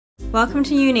Welcome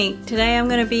to uni. Today I'm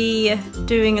going to be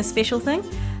doing a special thing.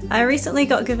 I recently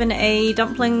got given a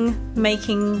dumpling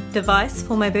making device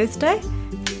for my birthday.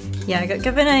 Yeah, I got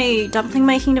given a dumpling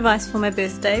making device for my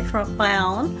birthday from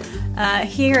MacLeod.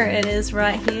 Here it is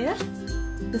right here.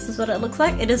 This is what it looks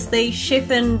like. It is the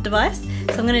chef-in device.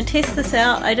 So I'm going to test this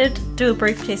out. I did do a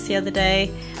brief test the other day,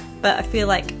 but I feel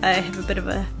like I have a bit of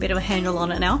a handle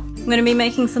on it now. I'm going to be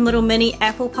making some little mini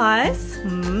apple pies.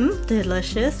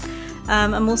 Delicious.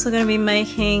 I'm also going to be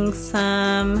making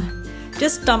some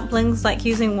just dumplings, like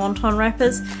using wonton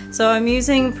wrappers. So I'm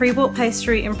using pre-bought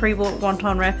pastry and pre-bought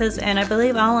wonton wrappers, and I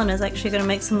believe Alan is actually going to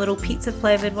make some little pizza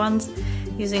flavored ones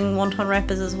using wonton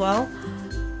wrappers as well.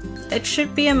 It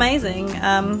should be amazing.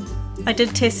 I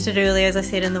did test it earlier, as I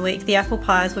said, in the week. The apple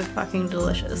pies were fucking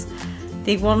delicious.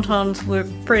 The wontons were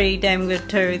pretty damn good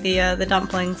too, the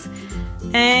dumplings.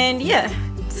 And yeah,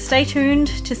 stay tuned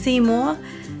to see more.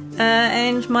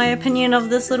 And my opinion of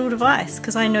this little device,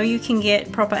 because I know you can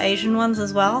get proper Asian ones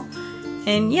as well.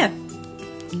 And yeah,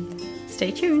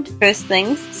 stay tuned. First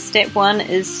things, step one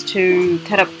is to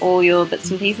cut up all your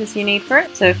bits and pieces you need for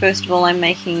it. So first of all, I'm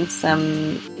making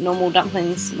some normal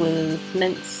dumplings with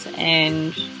mince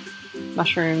and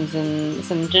mushrooms and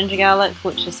some ginger garlic,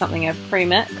 which is something I've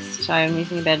pre-mixed. I'm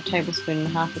using about a tablespoon and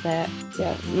a half of that.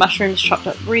 So mushrooms chopped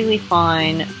up really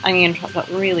fine, onion chopped up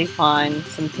really fine,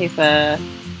 some pepper,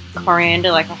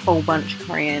 coriander, like a whole bunch of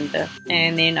coriander,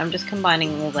 and then I'm just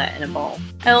combining all that in a bowl.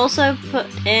 I also put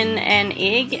in an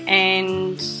egg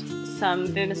and some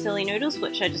vermicelli noodles,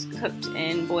 which I just cooked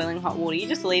in boiling hot water. You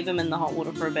just leave them in the hot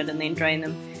water for a bit and then drain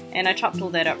them, and I chopped all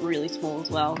that up really small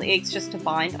as well. The egg's just to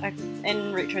bind.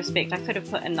 In retrospect, I could have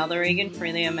put another egg in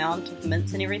for the amount of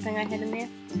mince and everything I had in there,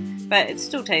 but it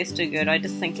still tasted good. I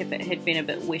just think if it had been a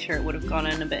bit wetter, it would have gone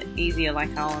in a bit easier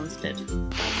like Alan's did.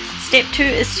 Step 2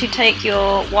 is to take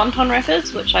your wonton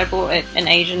wrappers, which I bought at an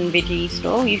Asian veggie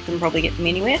store. You can probably get them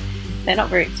anywhere. They're not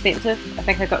very expensive. I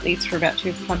think I got these for about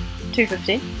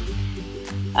 $2.50.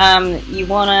 You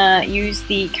want to use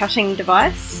the cutting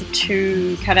device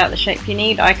to cut out the shape you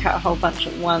need. I cut a whole bunch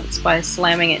at once by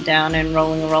slamming it down and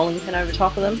rolling a rolling pin over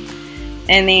top of them.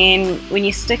 And then when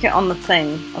you stick it on the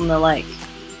thing, on the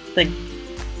the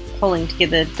pulling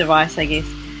together device, I guess,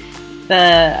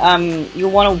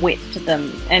 you'll want to wet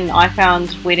them, and I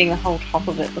found wetting the whole top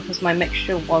of it, because my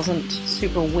mixture wasn't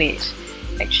super wet,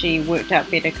 actually worked out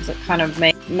better, because it kind of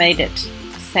made it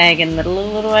sag in the middle a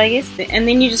little, I guess. And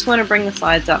then you just want to bring the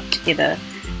sides up together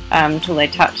till they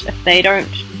touch.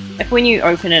 If when you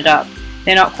open it up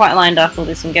they're not quite lined up or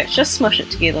there's some gaps, just smush it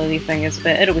together with your fingers a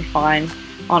bit, it'll be fine,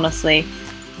 honestly.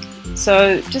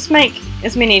 So just make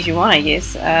as many as you want, I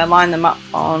guess. Line them up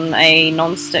on a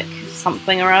non-stick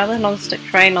something or other, non-stick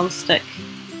tray, non-stick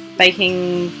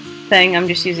baking thing. I'm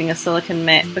just using a silicone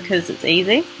mat because it's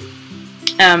easy.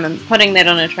 And putting that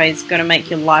on a tray is going to make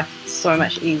your life so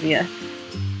much easier.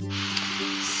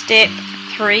 Step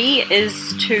 3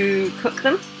 is to cook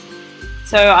them.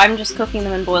 So I'm just cooking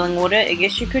them in boiling water. I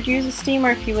guess you could use a steamer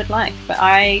if you would like, but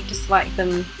I just like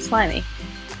them slimy.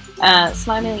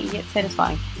 Slimy yet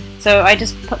satisfying. So I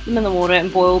just put them in the water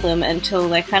and boil them until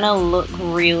they kind of look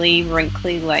really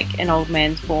wrinkly, like an old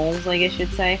man's balls, I guess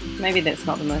you'd say. Maybe that's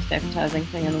not the most appetizing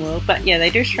thing in the world, but yeah,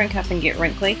 they do shrink up and get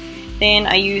wrinkly. Then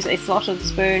I use a slotted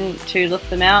spoon to lift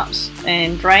them out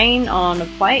and drain on a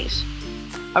plate.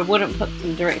 I wouldn't put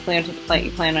them directly onto the plate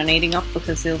you plan on eating off,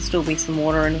 because there'll still be some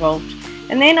water involved.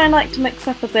 And then I like to mix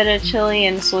up a bit of chili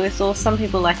and soy sauce. Some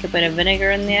people like a bit of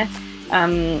vinegar in there.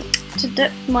 To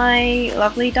dip my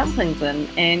lovely dumplings in,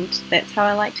 and that's how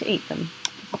I like to eat them.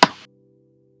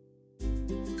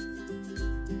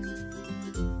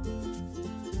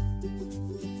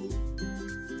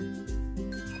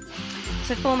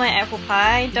 So for my apple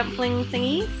pie dumpling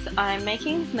thingies, I'm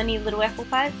making mini little apple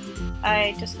pies.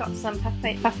 I just got some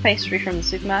puff pastry from the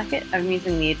supermarket. I'm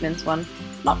using the Edmonds one,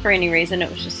 not for any reason, it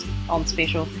was just on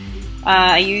special.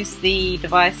 I used the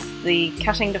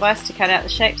cutting device to cut out the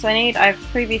shapes I need. I've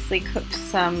previously cooked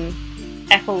some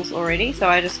apples already, so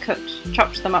I just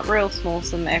chopped them up real small,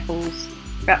 some apples.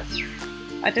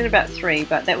 I did about 3,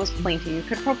 but that was plenty. You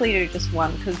could probably do just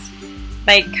 1, because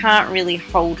they can't really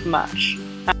hold much.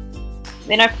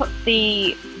 Then I put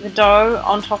the dough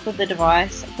on top of the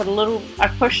device. I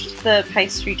pushed the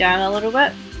pastry down a little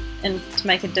bit to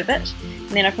make a divot,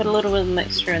 and then I put a little bit of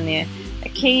mixture in there. A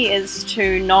key is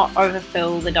to not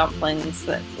overfill the dumplings,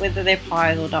 whether they're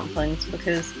pies or dumplings,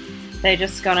 because they're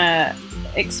just gonna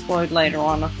explode later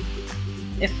on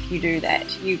if you do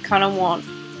that. You kind of want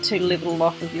to level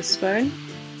off with your spoon,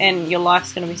 and your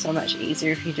life's gonna be so much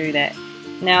easier if you do that.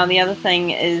 Now the other thing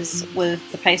is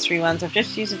with the pastry ones, I've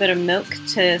just used a bit of milk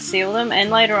to seal them, and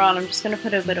later on I'm just going to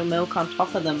put a bit of milk on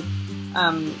top of them,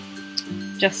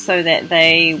 just so that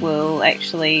they will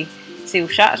actually seal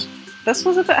shut. This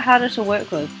was a bit harder to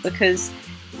work with because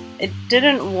it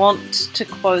didn't want to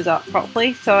close up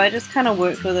properly, so I just kind of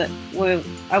worked with it.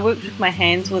 I worked with my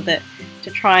hands with it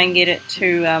to try and get it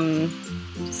to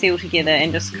seal together,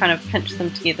 and just kind of pinch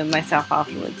them together myself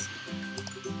afterwards.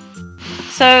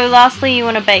 So lastly, you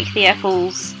want to bake the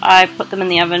apples. I put them in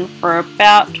the oven for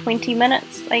about 20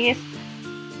 minutes, I guess.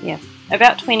 Yeah,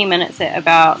 about 20 minutes at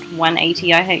about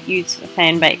 180. I use a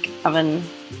fan bake oven.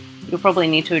 You'll probably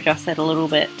need to adjust that a little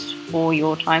bit for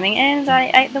your timing, and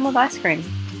I ate them with ice cream.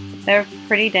 They're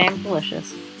pretty damn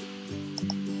delicious.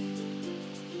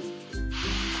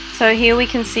 So here we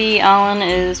can see Alan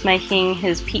is making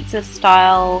his pizza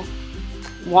style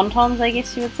wontons, I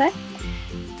guess you would say.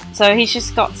 So he's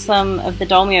just got some of the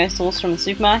dolmio sauce from the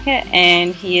supermarket,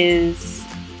 and he is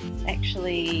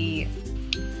actually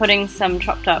putting some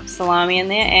chopped up salami in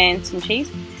there and some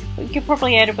cheese. We could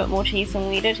probably add a bit more cheese than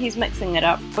we did. He's mixing it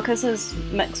up. Because his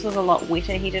mix was a lot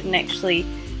wetter, he didn't actually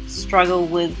struggle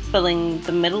with filling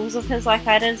the middles of his like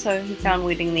I did, so he found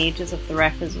wetting the edges of the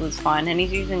wrappers was fine, and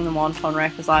he's using the wonton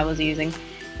wrappers I was using,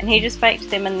 and he just baked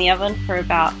them in the oven for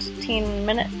about 10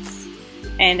 minutes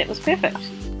and it was perfect.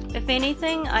 If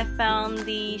anything, I found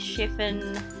the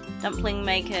Chefin dumpling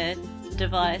maker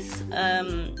device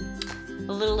a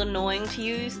little annoying to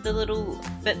use. The little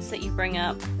bits that you bring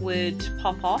up would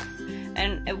pop off,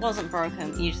 and it wasn't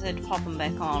broken, you just had to pop them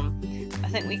back on. I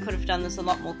think we could have done this a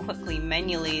lot more quickly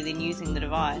manually than using the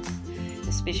device,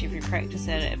 especially if you practice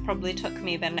at it. It probably took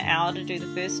me about an hour to do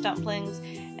the first dumplings,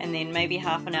 and then maybe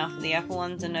half an hour for the apple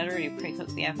ones, and I'd already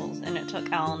pre-cooked the apples, and it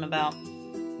took Alan about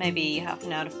maybe half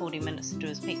an hour to 40 minutes to do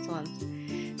his pizza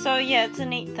ones. So yeah, it's a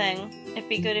neat thing. It'd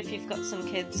be good if you've got some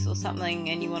kids or something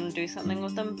and you want to do something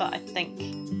with them, but I think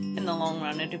in the long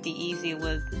run it'd be easier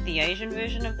with the Asian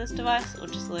version of this device, or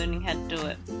just learning how to do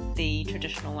it the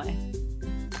traditional way.